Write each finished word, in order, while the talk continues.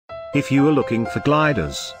If you are looking for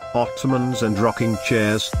gliders, ottomans and rocking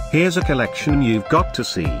chairs, here's a collection you've got to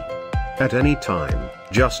see. At any time,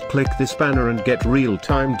 just click this banner and get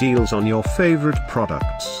real-time deals on your favorite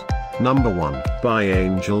products. Number 1, by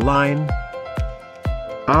Angel Line.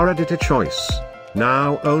 Our editor choice.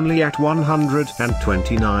 Now only at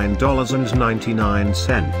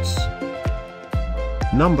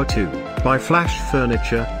 $129.99. Number 2, by Flash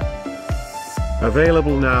Furniture.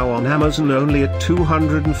 Available now on Amazon only at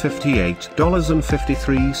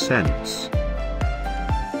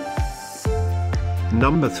 $258.53.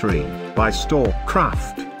 Number 3, by Stork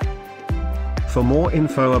Craft. For more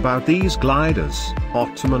info about these gliders,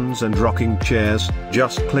 ottomans and rocking chairs,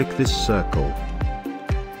 just click this circle.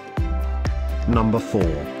 Number 4,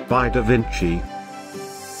 by DaVinci.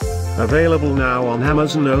 Available now on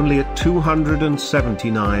Amazon only at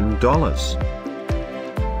 $279.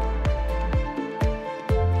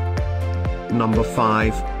 Number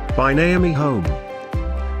 5, by Naomi Home.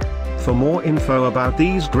 For more info about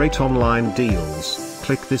these great online deals,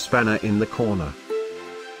 click this banner in the corner.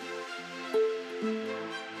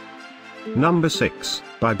 Number 6,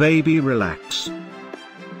 by Baby Relax.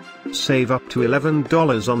 Save up to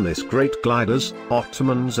 $11 on this great gliders,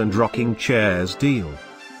 ottomans and rocking chairs deal.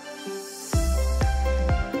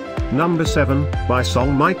 Number 7, by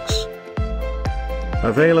Songmics.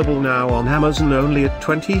 Available now on Amazon only at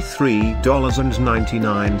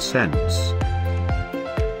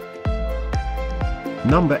 $23.99.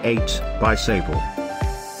 Number 8, by Sable.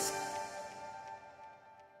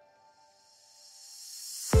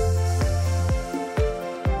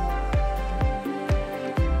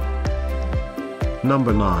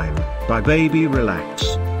 Number 9, by Baby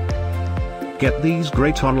Relax. Get these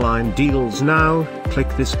great online deals now, click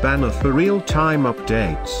this banner for real-time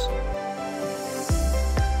updates.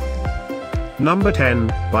 Number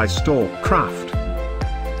 10, by Stork Craft.